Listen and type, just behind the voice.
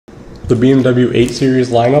The BMW 8 Series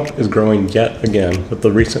lineup is growing yet again with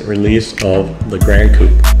the recent release of the Gran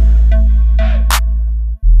Coupe.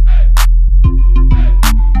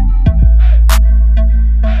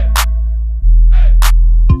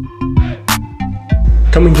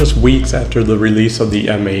 Coming just weeks after the release of the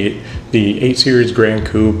M8, the 8 Series Gran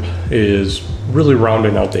Coupe is really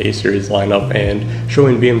rounding out the 8 Series lineup and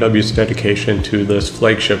showing BMW's dedication to this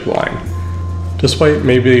flagship line. Despite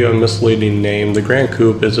maybe a misleading name, the Gran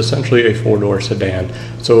Coupe is essentially a four-door sedan,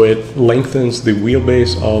 so it lengthens the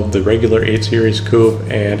wheelbase of the regular 8 Series Coupe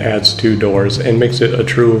and adds two doors and makes it a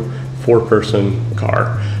true four-person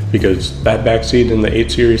car, because that back seat in the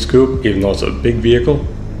 8 Series Coupe, even though it's a big vehicle,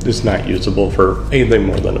 is not usable for anything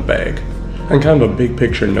more than a bag. On kind of a big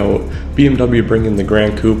picture note, BMW bringing the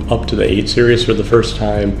Gran Coupe up to the 8 Series for the first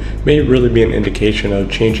time may really be an indication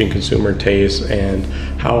of changing consumer tastes and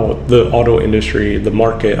how the auto industry, the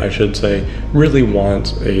market I should say, really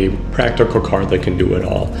wants a practical car that can do it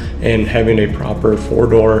all. And having a proper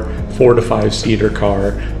four-door, 4 to 5 seater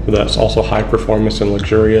car that's also high performance and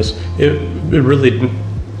luxurious, it really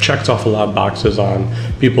checks off a lot of boxes on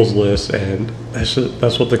people's lists, and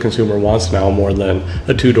that's what the consumer wants now more than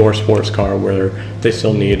a two-door sports car where they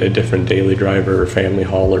still need a different daily driver or family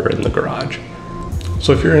hauler in the garage.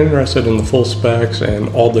 So if you're interested in the full specs and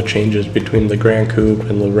all the changes between the Gran Coupe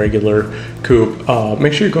and the regular Coupe,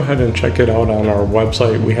 make sure you go ahead and check it out on our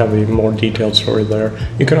website. We have a more detailed story there.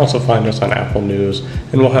 You can also find us on Apple News,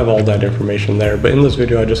 and we'll have all that information there. But in this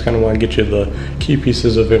video, I just kind of want to get you the key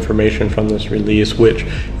pieces of information from this release, which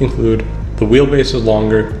include the wheelbase is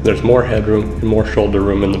longer, there's more headroom and more shoulder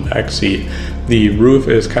room in the back seat. The roof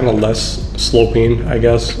is kind of less sloping, I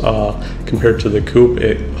guess, compared to the Coupe.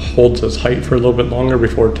 It holds its height for a little bit longer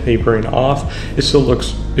before tapering off. It still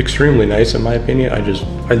looks extremely nice in my opinion.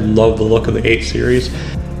 I love the look of the 8 Series.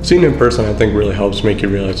 Seeing it in person, I think, really helps make you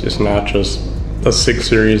realize it's not just a 6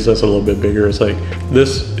 Series that's a little bit bigger. It's like,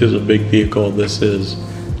 this is a big vehicle. This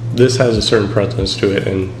has a certain presence to it,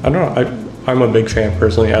 and I don't know, I'm a big fan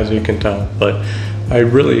personally, as you can tell, but I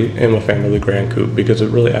really am a fan of the Gran Coupe because it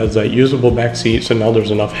really adds that usable back seat, so now there's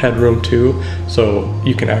enough headroom too, so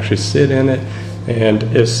you can actually sit in it, and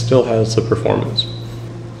it still has the performance.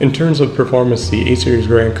 In terms of performance, the 8 Series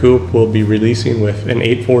Gran Coupe will be releasing with an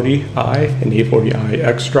 840i, an 840i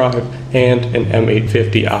xDrive, and an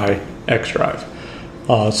M850i xDrive.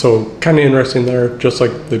 So kind of interesting there. Just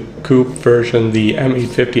like the Coupe version, the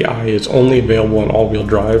M850i is only available in all-wheel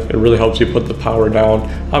drive. It really helps you put the power down.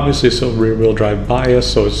 Obviously it's still rear-wheel drive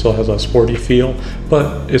bias, so it still has a sporty feel,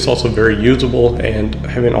 but it's also very usable, and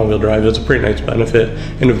having all-wheel drive is a pretty nice benefit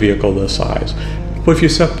in a vehicle this size. But if you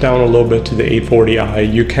step down a little bit to the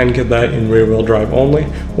 840i, you can get that in rear-wheel drive only,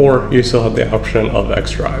 or you still have the option of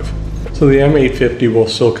xDrive. So the M850 will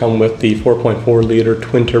still come with the 4.4 liter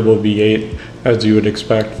twin-turbo V8, as you would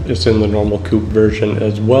expect. It's in the normal Coupe version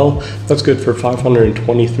as well. That's good for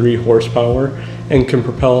 523 horsepower and can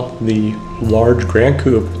propel the large Gran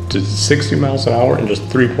Coupe to 60 miles an hour in just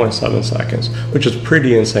 3.7 seconds, which is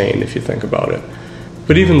pretty insane if you think about it.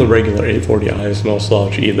 But even the regular 840i is no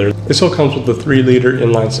slouch either. It still comes with the 3 liter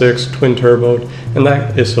inline-6 twin-turboed, and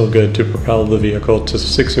that is still good to propel the vehicle to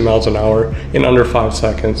 60 miles an hour in under 5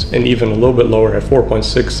 seconds, and even a little bit lower at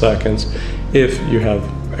 4.6 seconds if you have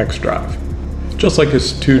xDrive. Just like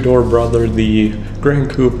its two-door brother, the Gran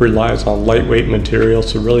Coupe relies on lightweight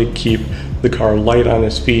materials to really keep the car light on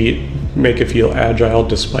its feet, make it feel agile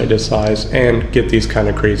despite its size, and get these kind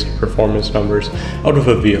of crazy performance numbers out of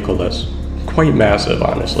a vehicle that's quite massive,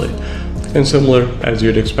 honestly. And similar as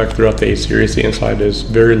you'd expect throughout the 8 Series, the inside is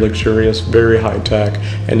very luxurious, very high-tech,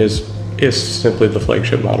 and is simply the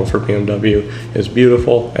flagship model for BMW. It's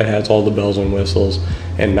beautiful, it has all the bells and whistles,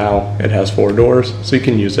 and now it has 4 doors, so you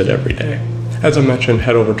can use it every day. As I mentioned,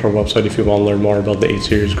 head over to our website if you want to learn more about the 8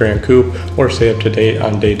 Series Gran Coupe or stay up to date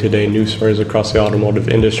on day-to-day news stories across the automotive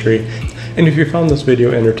industry. And if you found this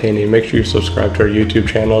video entertaining, make sure you subscribe to our YouTube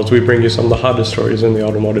channel as we bring you some of the hottest stories in the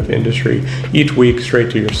automotive industry each week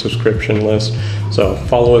straight to your subscription list. So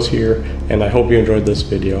follow us here, and I hope you enjoyed this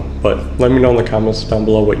video. But let me know in the comments down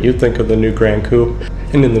below what you think of the new Gran Coupe.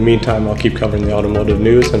 And in the meantime, I'll keep covering the automotive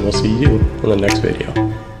news, and we'll see you in the next video.